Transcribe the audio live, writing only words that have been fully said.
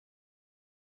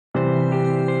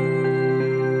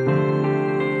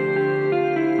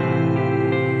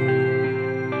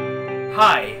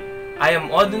Hi, I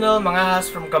am Ordinal Mangahas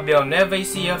from Cabiao, Nueva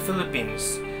Ecija,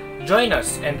 Philippines. Join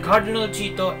us and Cardinal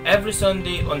Chito every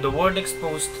Sunday on The Word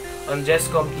Exposed on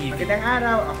Jescom TV. Magandang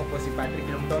araw, ako po si Patrick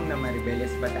Lungtong ng Maribeles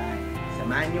Bataan.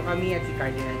 Samahan niyo kami at si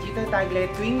Cardinal Tagle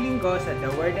tuwing linggo sa The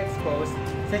Word Exposed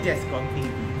sa Jescom TV.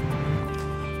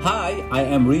 Hi, I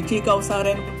am Richie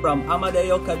Kausaren from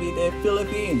Amadeo, Cavite,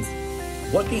 Philippines.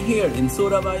 Working here in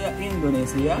Surabaya,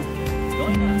 Indonesia.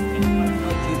 Join us and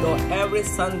Cardinal Chito every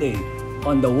Sunday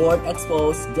on The Word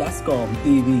Exposed Jescom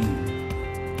TV.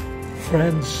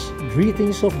 Friends,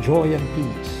 greetings of joy and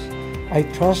peace. I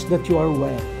trust that you are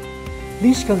well.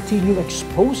 Please continue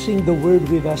exposing the Word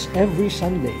with us every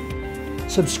Sunday.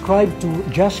 Subscribe to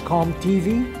Jescom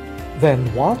TV, then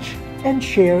watch and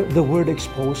share the Word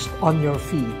Exposed on your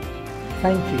feed.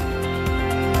 Thank you.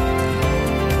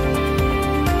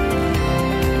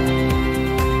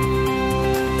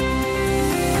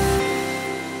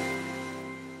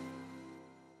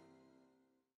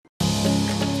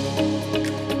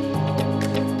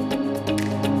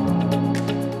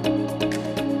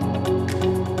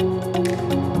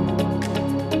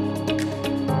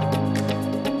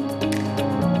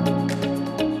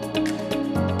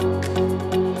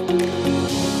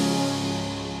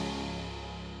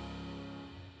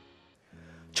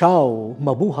 Ciao,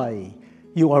 mabuhay!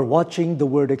 You are watching The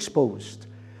Word Exposed.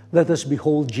 Let us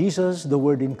behold Jesus, the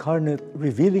Word incarnate,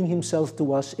 revealing Himself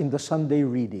to us in the Sunday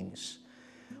readings.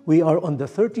 We are on the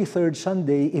 33rd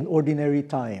Sunday in Ordinary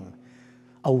Time,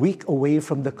 a week away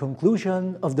from the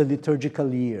conclusion of the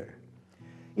Liturgical Year.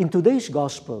 In today's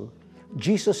Gospel,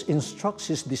 Jesus instructs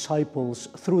His disciples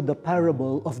through the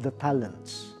parable of the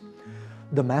talents.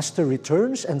 The Master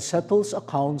returns and settles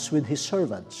accounts with His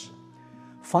servants.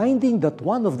 Finding that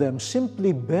one of them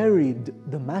simply buried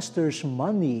the master's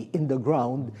money in the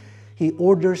ground, he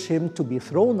orders him to be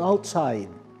thrown outside,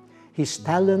 his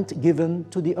talent given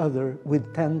to the other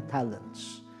with 10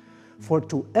 talents. For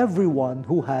to everyone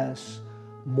who has,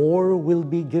 more will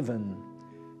be given,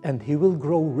 and he will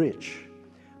grow rich.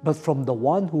 But from the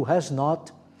one who has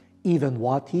not, even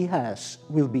what he has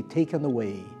will be taken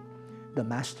away. The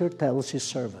master tells his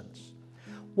servants.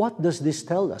 What does this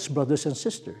tell us, brothers and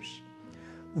sisters?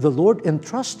 The Lord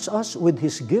entrusts us with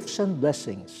His gifts and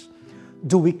blessings.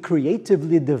 Do we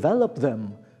creatively develop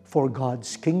them for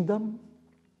God's kingdom?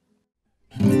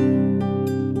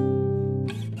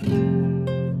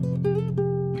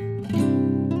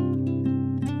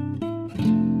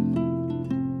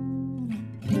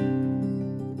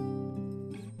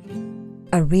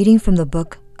 A reading from the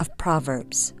book of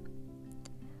Proverbs.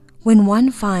 When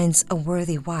one finds a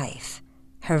worthy wife,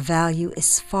 her value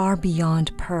is far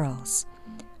beyond pearls.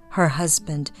 Her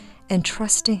husband,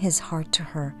 entrusting his heart to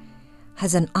her,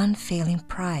 has an unfailing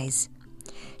prize.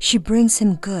 She brings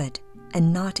him good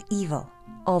and not evil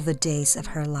all the days of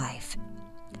her life.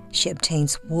 She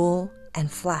obtains wool and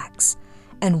flax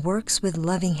and works with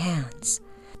loving hands.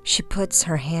 She puts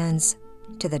her hands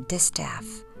to the distaff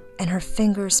and her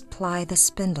fingers ply the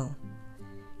spindle.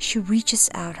 She reaches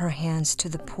out her hands to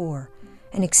the poor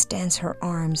and extends her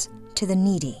arms to the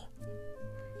needy.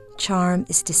 Charm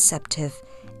is deceptive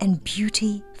and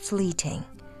beauty fleeting.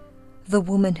 The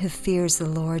woman who fears the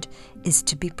Lord is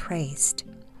to be praised.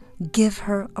 Give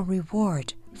her a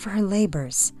reward for her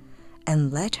labors,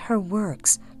 and let her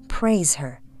works praise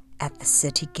her at the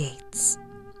city gates.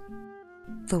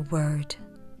 The word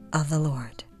of the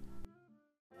Lord.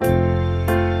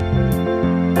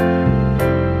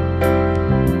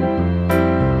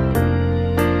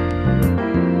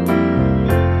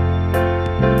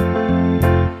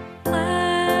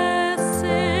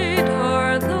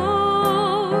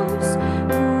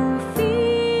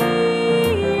 Fear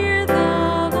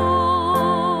the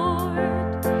Lord.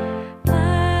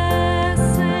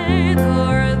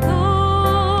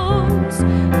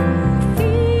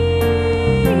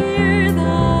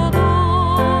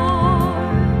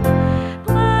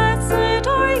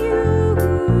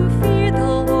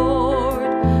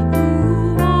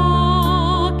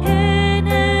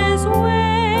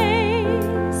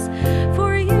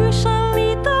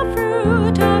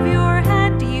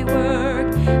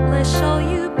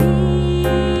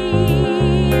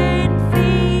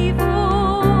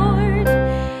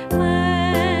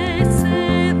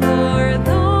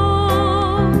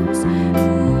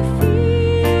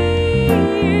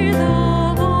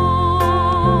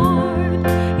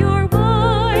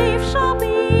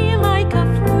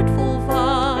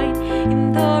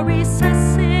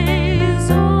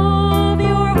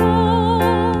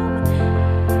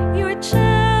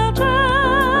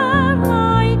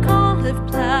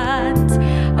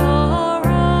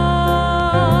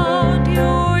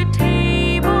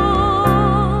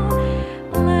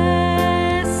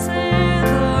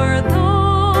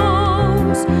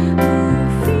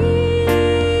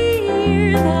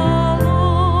 fear the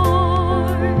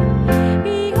Lord.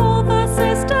 Behold, thus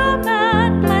is the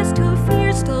man blessed who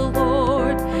fears the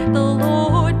Lord. The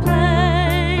Lord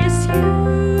bless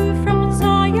you from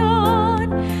Zion.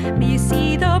 May you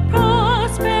see the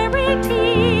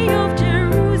prosperity of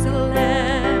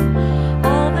Jerusalem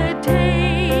all the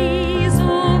days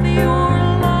of your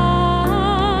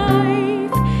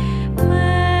life.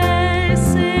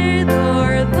 Blessed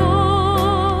are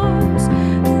those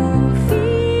who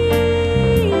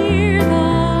fear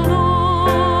the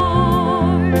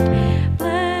Lord.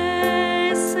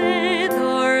 Blessed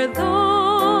are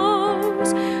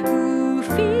those who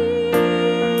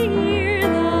fear the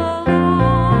Lord.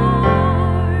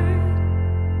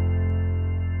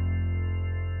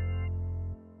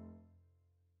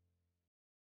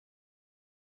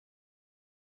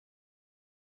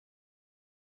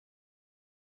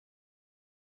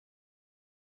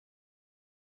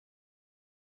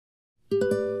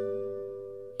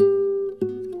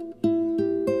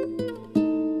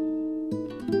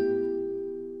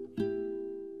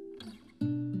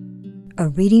 A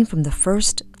reading from the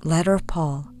first letter of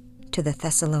Paul to the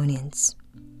Thessalonians.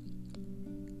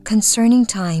 Concerning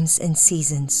times and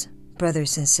seasons,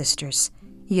 brothers and sisters,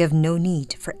 you have no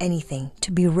need for anything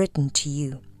to be written to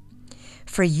you.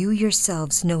 For you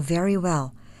yourselves know very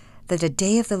well that the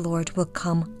day of the Lord will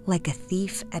come like a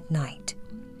thief at night.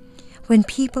 When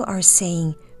people are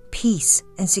saying peace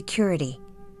and security,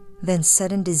 then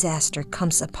sudden disaster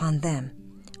comes upon them,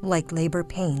 like labor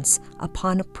pains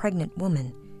upon a pregnant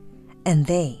woman, and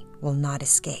they will not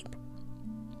escape.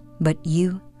 But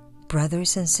you,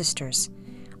 brothers and sisters,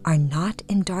 are not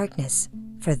in darkness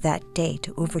for that day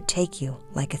to overtake you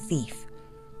like a thief.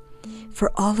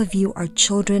 For all of you are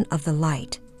children of the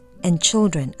light and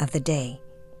children of the day.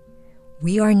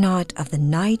 We are not of the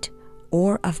night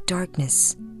or of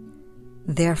darkness.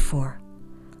 Therefore,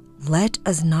 let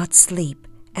us not sleep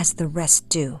as the rest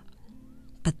do,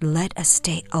 but let us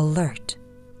stay alert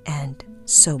and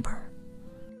sober.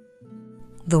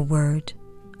 The word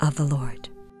of the Lord.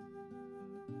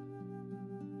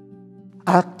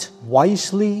 Act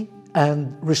wisely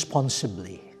and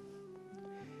responsibly.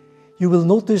 You will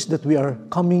notice that we are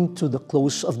coming to the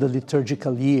close of the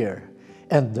liturgical year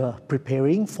and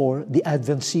preparing for the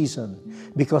Advent season,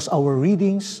 because our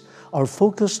readings are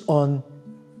focused on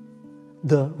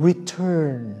the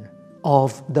return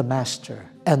of the Master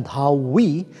and how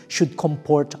we should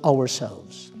comport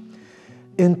ourselves.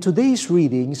 In today's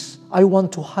readings, I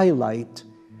want to highlight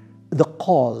the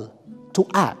call to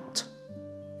act,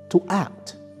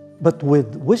 but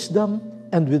with wisdom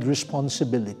and with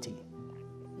responsibility.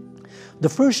 The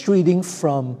first reading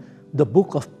from the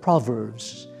book of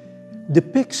Proverbs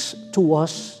depicts to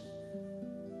us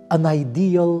an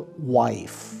ideal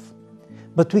wife.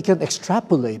 But we can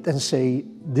extrapolate and say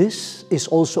this is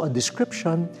also a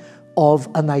description of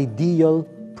an ideal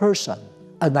person,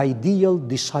 an ideal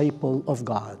disciple of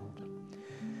God.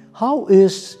 How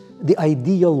is the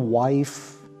ideal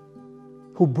wife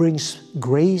who brings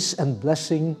grace and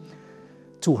blessing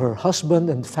to her husband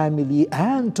and family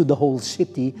and to the whole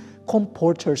city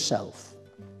comport herself?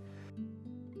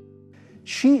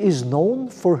 She is known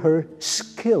for her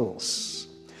skills,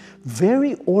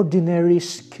 very ordinary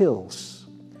skills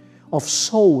of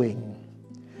sewing,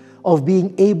 of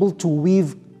being able to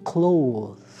weave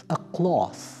a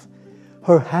cloth.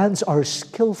 Her hands are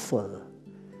skillful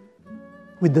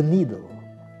with the needle.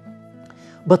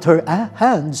 But her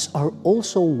hands are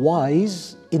also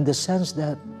wise in the sense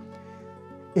that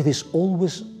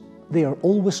they are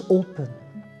always open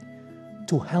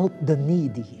to help the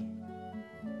needy.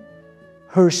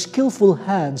 Her skillful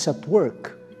hands at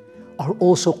work are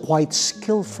also quite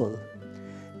skillful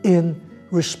in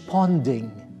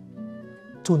responding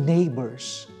to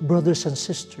neighbors, brothers and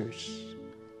sisters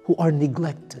who are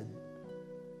neglected.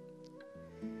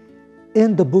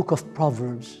 In the book of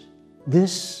Proverbs,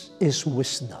 this is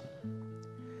wisdom.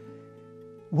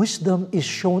 Wisdom is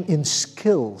shown in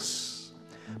skills,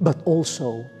 but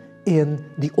also in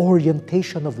the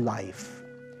orientation of life.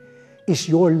 Is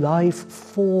your life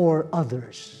for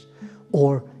others,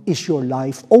 or is your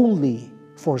life only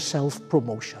for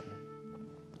self-promotion?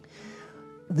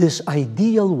 This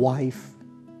ideal wife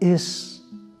is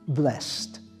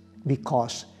blessed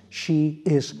because she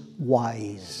is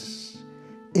wise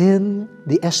in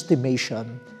the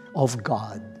estimation of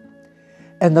God.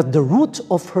 And at the root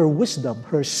of her wisdom,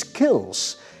 her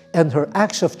skills, and her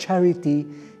acts of charity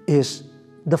is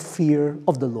the fear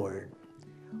of the Lord.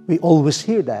 We always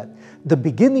hear that. The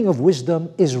beginning of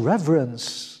wisdom is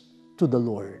reverence to the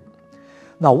Lord.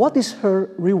 Now, what is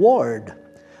her reward?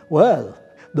 Well,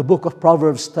 the book of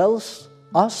Proverbs tells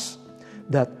us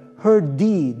that her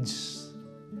deeds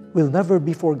will never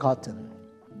be forgotten,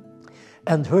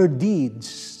 and her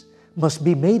deeds must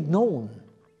be made known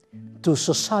to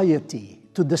society,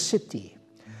 to the city.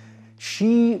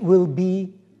 She will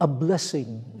be a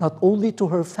blessing not only to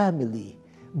her family,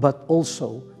 but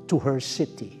also to her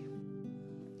city.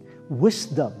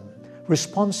 Wisdom,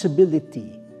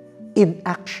 responsibility, in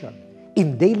action,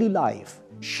 in daily life.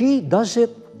 She does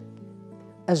it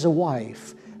as a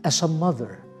wife, as a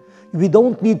mother. We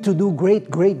don't need to do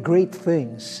great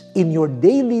things. In your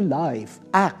daily life,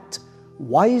 act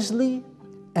wisely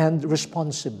and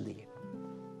responsibly.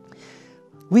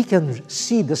 We can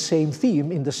see the same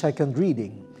theme in the second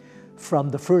reading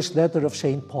from the first letter of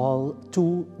St. Paul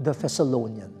to the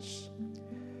Thessalonians.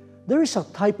 There is a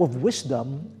type of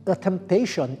wisdom, a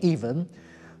temptation even,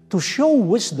 to show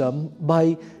wisdom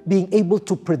by being able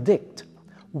to predict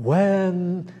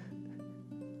when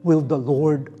will the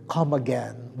Lord come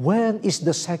again? When is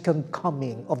the second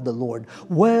coming of the Lord?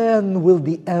 When will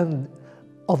the end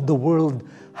of the world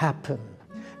happen?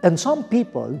 And some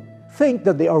people think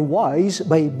that they are wise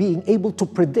by being able to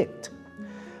predict.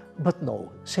 But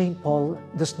no, St. Paul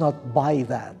does not buy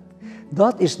that.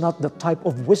 That is not the type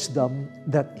of wisdom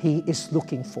that he is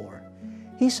looking for.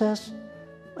 He says,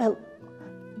 well,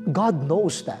 God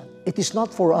knows that. It is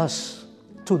not for us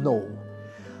to know.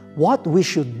 What we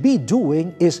should be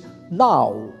doing is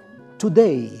now,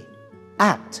 today,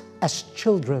 act as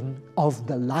children of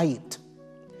the light.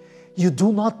 You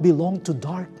do not belong to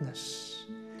darkness.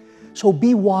 So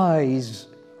be wise,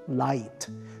 light.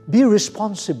 Be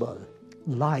responsible,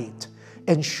 light.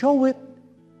 And show it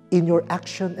in your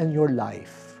action and your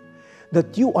life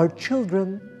that you are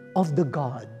children of the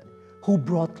God who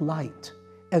brought light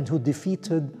and who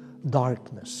defeated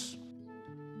darkness.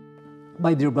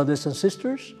 My dear brothers and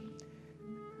sisters,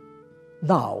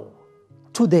 now,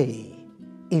 today,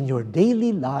 in your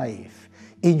daily life,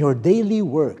 in your daily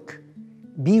work,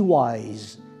 be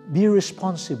wise, be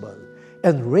responsible,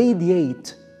 and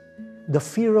radiate the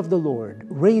fear of the Lord.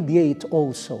 Radiate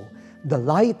also the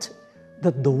light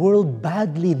that the world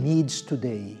badly needs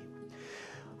today.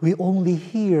 We only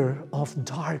hear of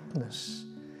darkness.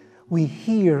 We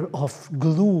hear of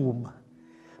gloom.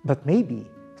 But maybe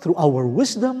through our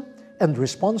wisdom and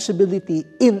responsibility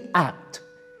in act,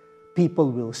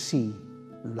 people will see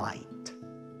light.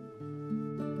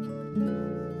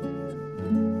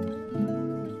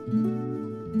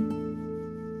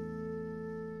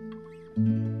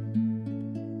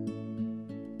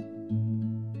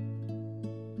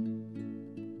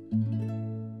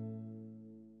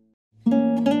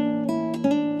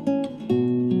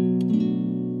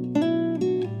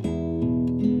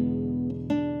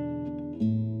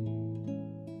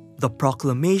 The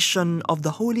proclamation of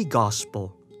the Holy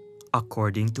Gospel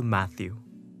according to Matthew.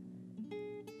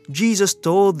 Jesus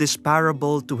told this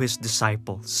parable to his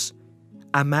disciples.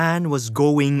 A man was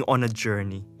going on a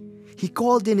journey. He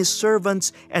called in his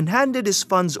servants and handed his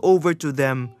funds over to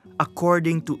them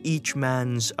according to each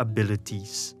man's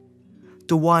abilities.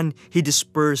 To one he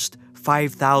dispersed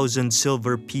 5,000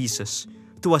 silver pieces,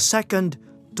 to a second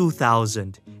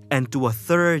 2,000, and to a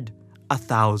third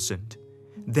 1,000.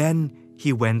 Then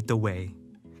he went away.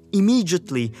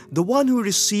 Immediately, the one who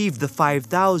received the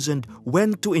 5,000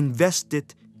 went to invest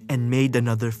it and made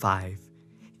another 5.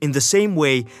 In the same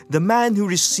way, the man who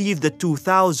received the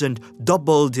 2,000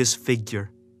 doubled his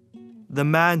figure. The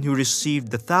man who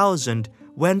received the 1,000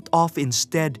 went off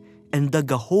instead and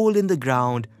dug a hole in the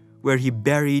ground where he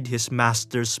buried his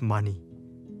master's money.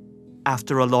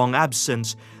 After a long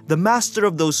absence, the master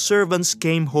of those servants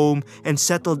came home and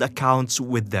settled accounts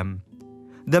with them.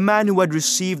 The man who had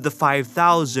received the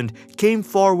 5,000 came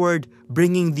forward,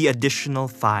 bringing the additional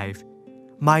 5.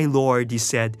 "My lord," he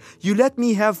said, "you let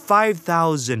me have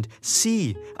 5,000.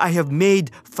 See, I have made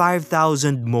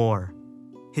 5,000 more."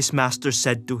 His master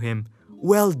said to him,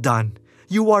 "Well done.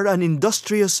 You are an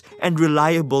industrious and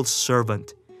reliable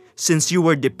servant. Since you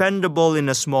were dependable in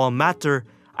a small matter,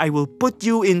 I will put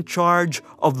you in charge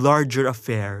of larger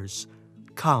affairs.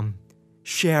 Come,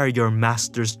 share your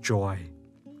master's joy."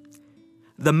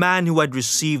 The man who had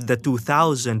received the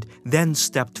 2,000 then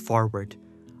stepped forward.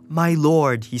 "My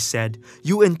lord," he said,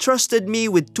 "you entrusted me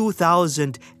with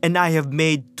 2,000, and I have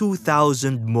made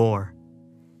 2,000 more."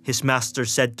 His master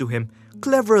said to him,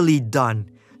 "Cleverly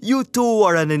done. You too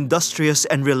are an industrious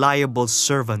and reliable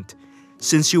servant.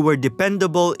 Since you were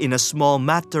dependable in a small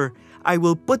matter, I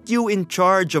will put you in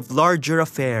charge of larger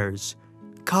affairs.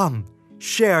 Come,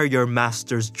 share your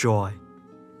master's joy."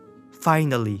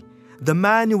 Finally, the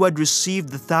man who had received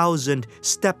the 1,000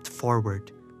 stepped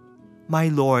forward. "My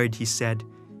lord," he said,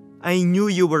 "I knew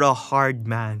you were a hard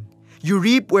man. You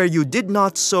reap where you did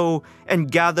not sow,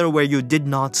 and gather where you did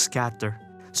not scatter.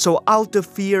 So out of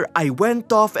fear I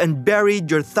went off and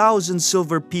buried your 1,000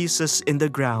 silver pieces in the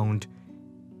ground.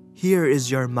 Here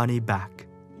is your money back."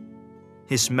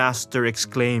 His master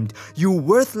exclaimed, "You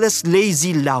worthless,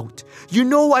 lazy lout! You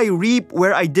know I reap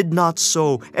where I did not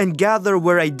sow, and gather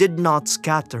where I did not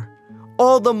scatter.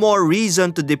 All the more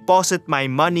reason to deposit my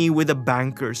money with the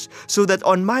bankers, so that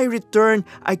on my return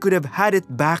I could have had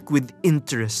it back with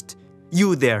interest.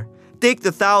 You there, take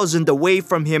the 1,000 away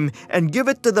from him and give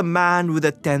it to the man with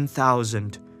the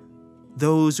 10,000.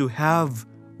 Those who have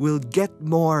will get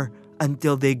more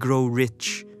until they grow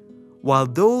rich, while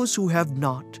those who have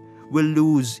not will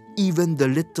lose even the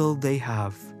little they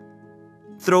have.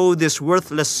 Throw this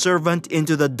worthless servant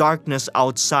into the darkness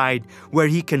outside, where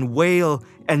he can wail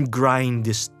and grind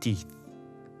his teeth."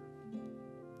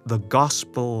 The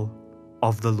Gospel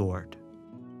of the Lord.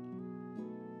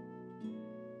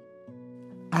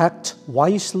 Act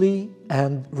wisely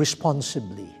and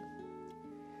responsibly.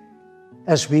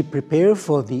 As we prepare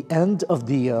for the end of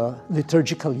the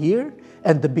liturgical year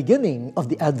and the beginning of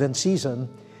the Advent season,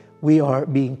 we are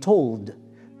being told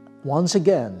once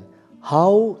again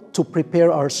how to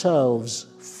prepare ourselves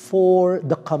for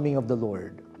the coming of the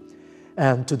Lord.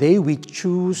 And today we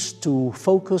choose to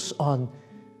focus on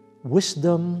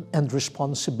wisdom and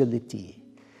responsibility,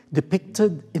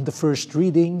 depicted in the first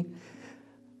reading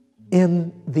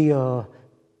in the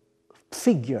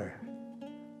figure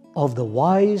of the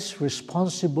wise,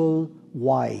 responsible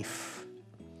wife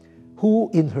who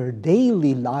in her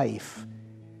daily life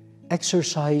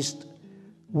exercised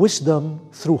wisdom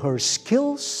through her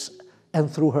skills and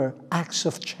through her acts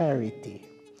of charity.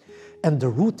 And the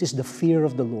root is the fear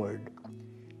of the Lord.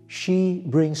 She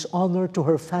brings honor to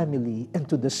her family and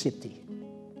to the city.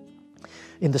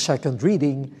 In the second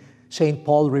reading, St.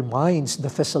 Paul reminds the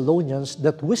Thessalonians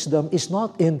that wisdom is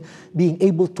not in being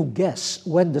able to guess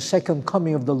when the second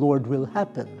coming of the Lord will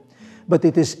happen, but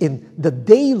it is in the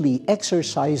daily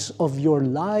exercise of your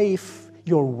life,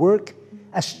 your work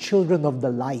as children of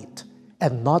the light,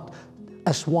 and not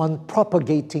as one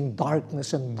propagating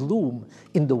darkness and gloom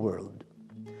in the world.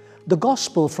 The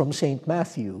Gospel from St.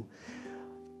 Matthew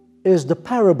is the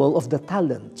parable of the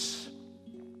talents.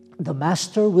 The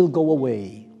master will go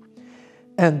away,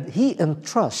 and he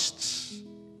entrusts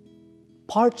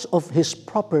parts of his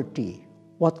property,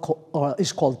 what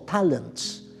is called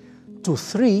talents, to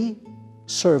 3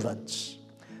 servants,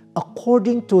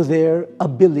 according to their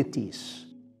abilities.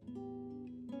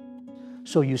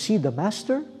 So you see, the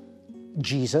master,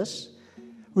 Jesus,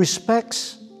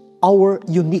 respects our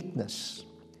uniqueness,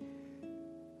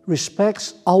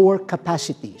 respects our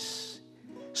capacities.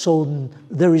 So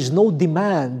there is no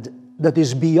demand that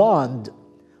is beyond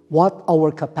what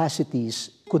our capacities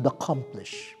could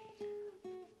accomplish.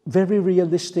 Very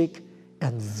realistic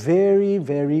and very,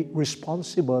 very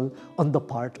responsible on the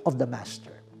part of the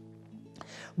master.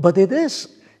 But it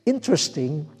is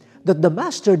interesting that the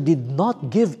master did not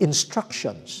give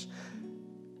instructions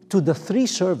to the 3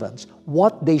 servants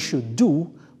what they should do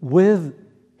with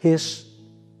his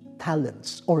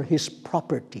talents or his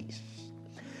properties.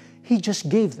 He just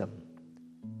gave them.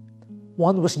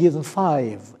 One was given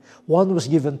 5, one was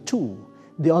given 2,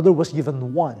 the other was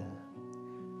given 1.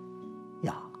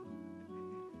 Yeah.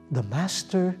 The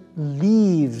master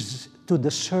leaves to the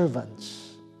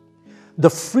servants the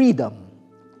freedom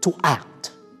to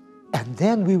act. And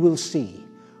then we will see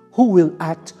who will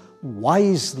act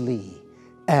wisely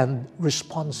and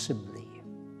responsibly.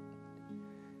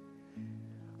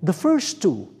 The first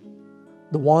 2,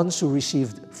 the ones who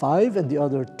received 5 and the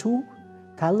other 2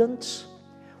 talents,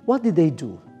 what did they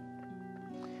do?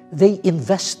 They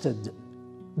invested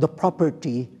the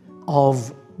property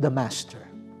of the master.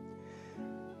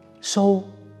 So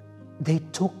they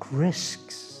took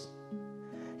risks.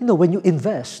 You know, when you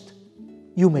invest,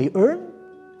 you may earn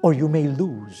or you may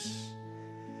lose.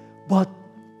 But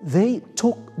they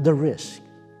took the risk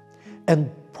and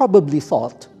probably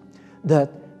thought that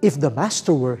if the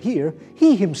master were here,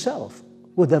 he himself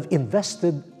would have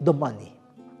invested the money.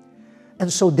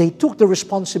 And so they took the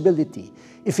responsibility.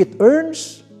 If it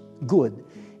earns, good.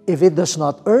 If it does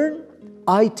not earn,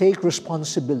 I take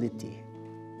responsibility.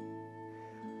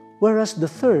 Whereas the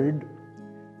third,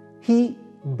 he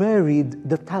buried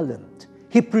the talent.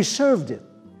 He preserved it.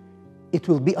 It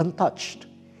will be untouched.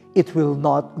 It will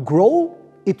not grow.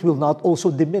 It will not also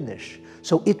diminish.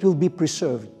 So it will be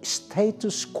preserved.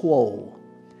 Status quo.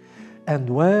 And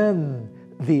when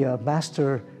the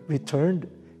master returned,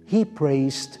 he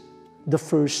praised the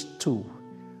first 2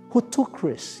 who took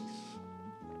risks,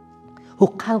 who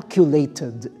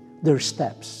calculated their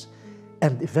steps,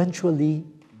 and eventually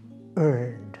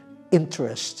earned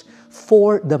interest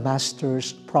for the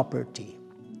master's property.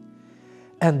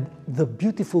 And the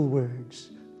beautiful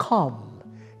words, "Come,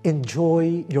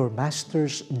 enjoy your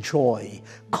master's joy.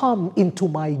 Come into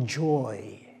my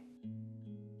joy."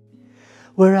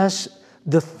 Whereas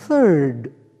the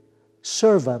third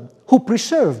servant who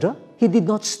preserved, he did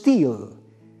not steal.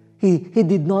 He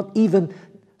did not even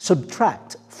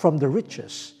subtract from the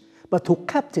riches, but who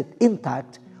kept it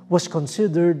intact was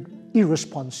considered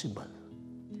irresponsible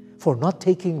for not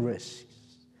taking risks.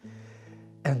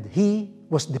 And he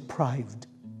was deprived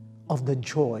of the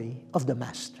joy of the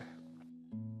master.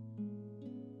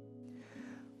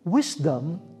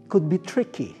 Wisdom could be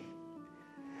tricky,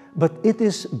 but it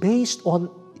is based on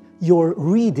your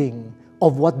reading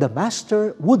of what the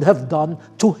master would have done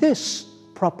to his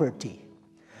property.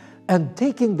 And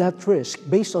taking that risk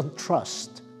based on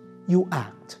trust, you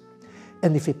act.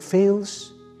 And if it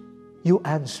fails, you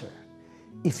answer.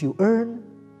 If you earn,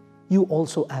 you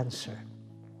also answer.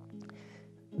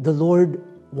 The Lord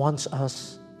wants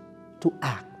us to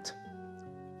act,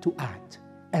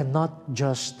 and not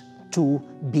just to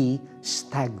be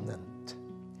stagnant.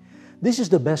 This is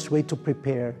the best way to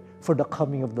prepare for the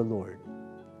coming of the Lord.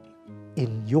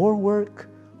 In your work,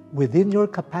 within your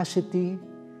capacity,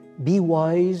 be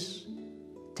wise,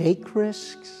 take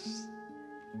risks,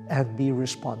 and be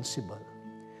responsible.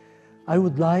 I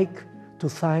would like to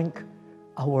thank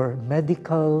our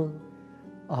medical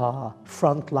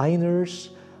frontliners,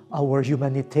 our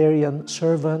humanitarian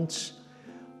servants,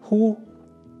 who,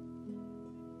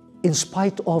 in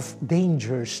spite of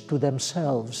dangers to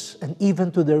themselves and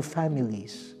even to their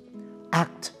families,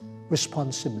 act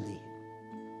responsibly,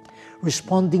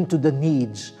 responding to the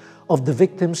needs of the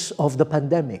victims of the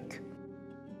pandemic,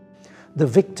 the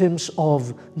victims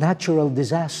of natural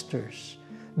disasters,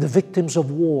 the victims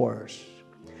of wars.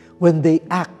 When they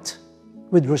act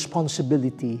with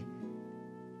responsibility,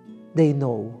 they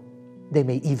know they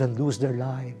may even lose their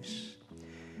lives,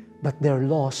 but their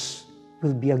loss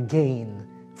will be a gain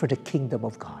for the kingdom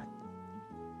of God.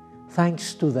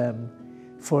 Thanks to them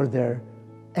for their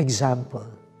example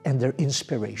and their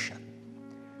inspiration.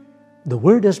 The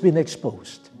word has been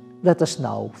exposed. Let us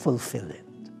now fulfill it.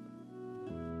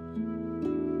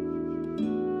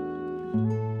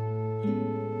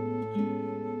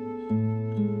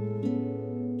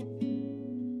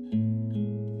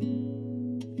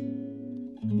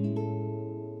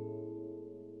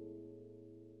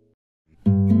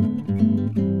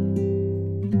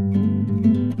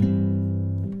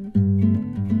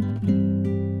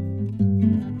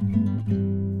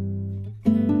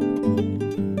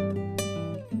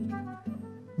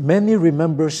 Many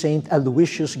remember Saint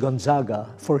Aloysius Gonzaga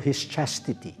for his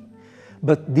chastity.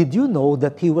 But did you know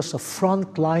that he was a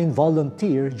frontline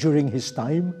volunteer during his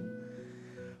time?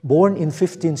 Born in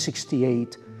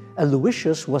 1568,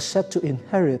 Aloysius was set to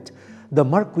inherit the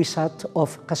Marquisate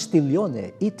of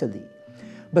Castiglione, Italy.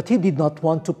 But he did not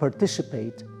want to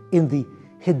participate in the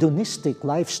hedonistic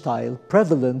lifestyle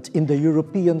prevalent in the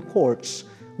European courts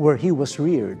where he was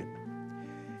reared.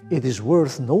 It is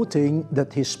worth noting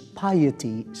that his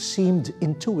piety seemed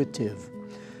intuitive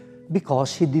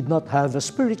because he did not have a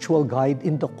spiritual guide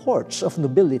in the courts of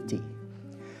nobility.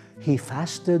 He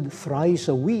fasted thrice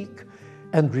a week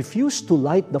and refused to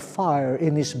light the fire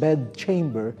in his bed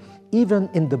chamber even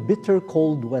in the bitter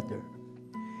cold weather.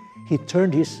 He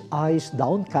turned his eyes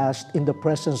downcast in the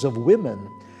presence of women,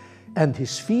 and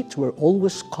his feet were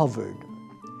always covered.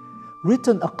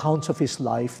 Written accounts of his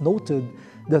life noted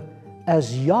that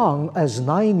as young as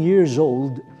 9 years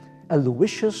old,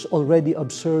 Aloysius already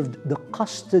observed the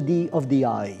custody of the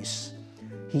eyes.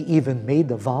 He even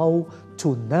made a vow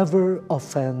to never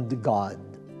offend God.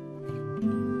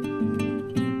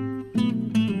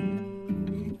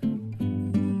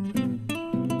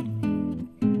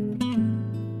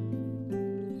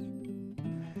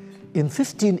 In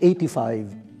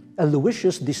 1585,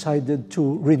 Aloysius decided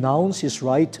to renounce his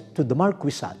right to the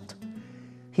marquisate.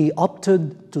 He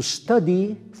opted to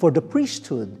study for the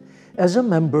priesthood as a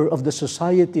member of the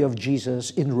Society of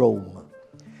Jesus in Rome.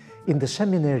 In the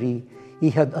seminary, he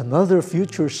had another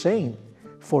future saint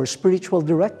for spiritual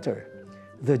director,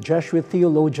 the Jesuit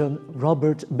theologian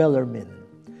Robert Bellarmine.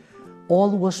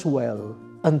 All was well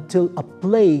until a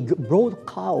plague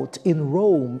broke out in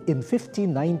Rome in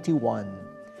 1591.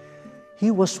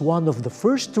 He was one of the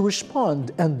first to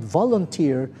respond and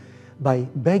volunteer by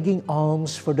begging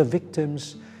alms for the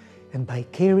victims and by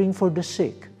caring for the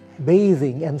sick,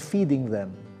 bathing and feeding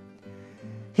them.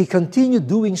 He continued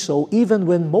doing so even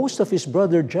when most of his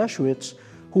brother Jesuits,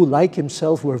 who like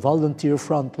himself were volunteer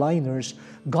frontliners,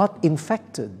 got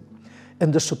infected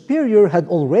and the superior had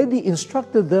already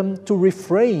instructed them to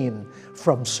refrain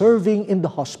from serving in the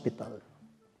hospital.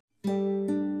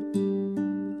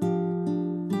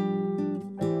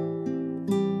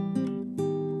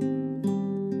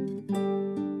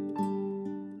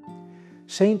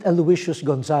 Saint Aloysius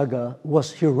Gonzaga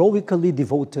was heroically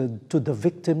devoted to the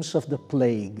victims of the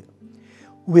plague.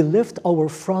 We lift our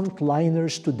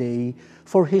frontliners today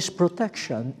for his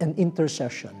protection and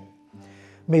intercession.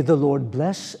 May the Lord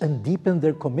bless and deepen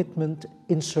their commitment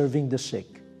in serving the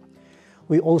sick.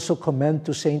 We also commend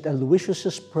to Saint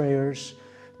Aloysius' prayers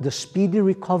the speedy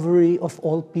recovery of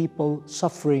all people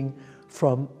suffering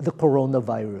from the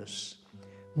coronavirus.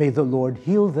 May the Lord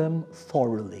heal them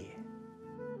thoroughly.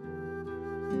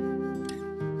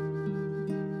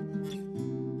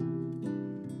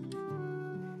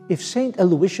 If Saint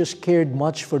Aloysius cared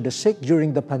much for the sick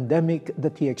during the pandemic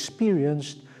that he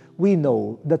experienced, we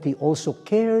know that he also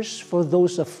cares for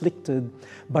those afflicted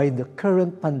by the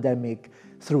current pandemic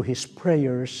through his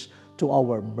prayers to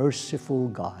our merciful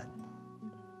God.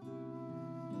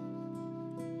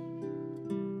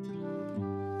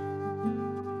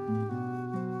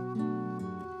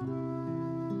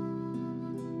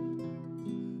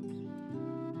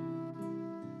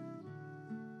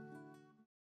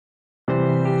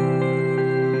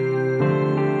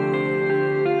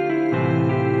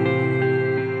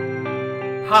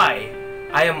 Hi,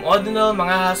 I am Ordinal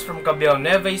Mangahas from Cavite,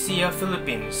 Nueva Ecija,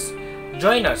 Philippines.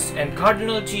 Join us and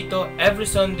Cardinal Chito every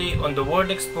Sunday on The Word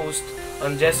Exposed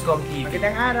on JESCOM TV.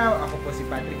 Magandang araw, ako po si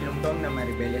Patrick Lumtong ng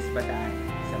Maribeles Bataan.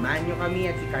 Samahan niyo kami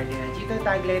at si Cardinal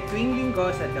Tagle tuwing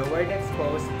linggo sa The Word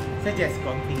Exposed sa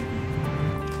JESCOM TV.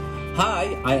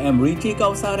 Hi, I am Richie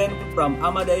Causaren from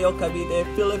Amadeo, Cavite,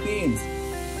 Philippines.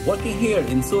 Working here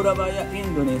in Surabaya,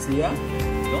 Indonesia.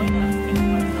 Join us and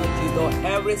Cardinal Chito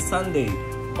every Sunday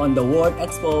on The Word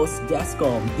Exposed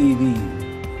JESCOM TV.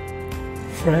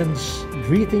 Friends,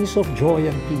 greetings of joy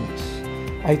and peace.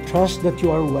 I trust that you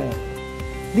are well.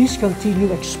 Please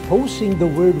continue exposing the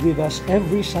Word with us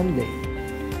every Sunday.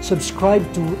 Subscribe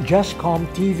to JESCOM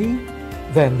TV,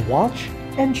 then watch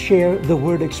and share the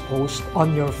Word Exposed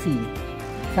on your feed.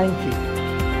 Thank you.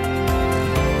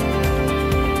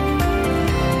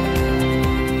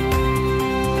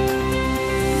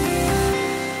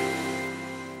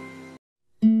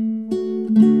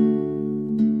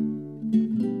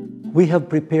 We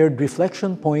have prepared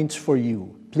reflection points for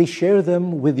you. Please share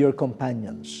them with your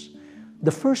companions. The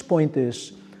first point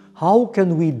is, how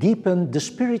can we deepen the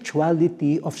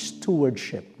spirituality of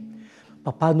stewardship?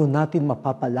 Paano natin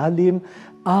mapapalalim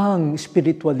ang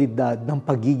spiritualidad ng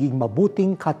pagiging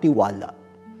mabuting katiwala?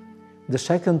 The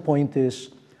second point is,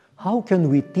 how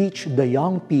can we teach the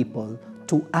young people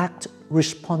to act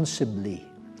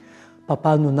responsibly?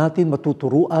 Paano natin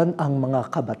matuturuan ang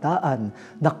mga kabataan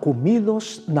na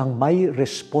kumilos ng may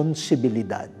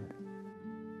responsibilidad?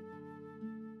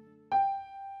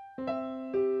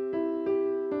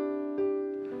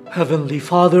 Heavenly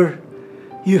Father,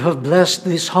 you have blessed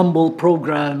this humble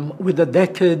program with a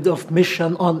decade of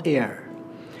mission on air.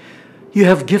 You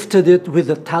have gifted it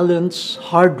with the talents,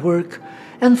 hard work,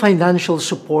 and financial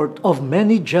support of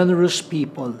many generous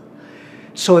people,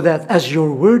 so that as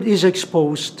your word is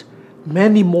exposed,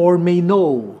 many more may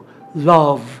know,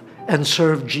 love, and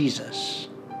serve Jesus.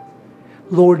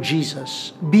 Lord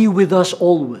Jesus, be with us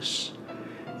always,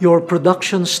 your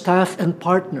production staff and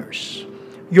partners,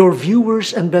 your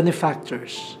viewers and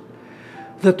benefactors,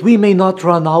 that we may not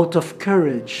run out of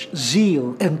courage,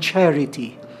 zeal, and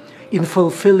charity in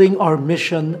fulfilling our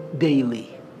mission daily.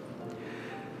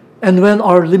 And when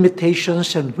our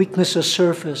limitations and weaknesses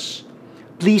surface,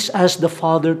 please ask the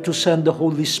Father to send the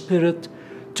Holy Spirit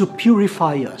to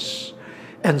purify us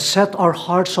and set our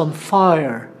hearts on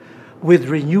fire with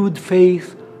renewed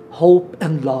faith, hope,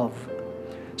 and love,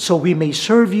 so we may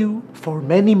serve you for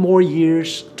many more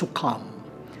years to come.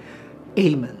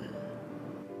 Amen.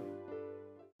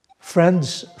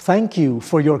 Friends, thank you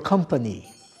for your company.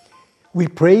 We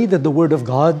pray that the Word of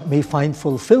God may find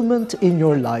fulfillment in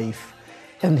your life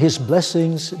and His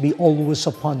blessings be always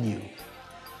upon you.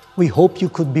 We hope you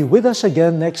could be with us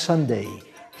again next Sunday,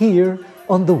 here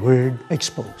on The Word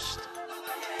Exposed.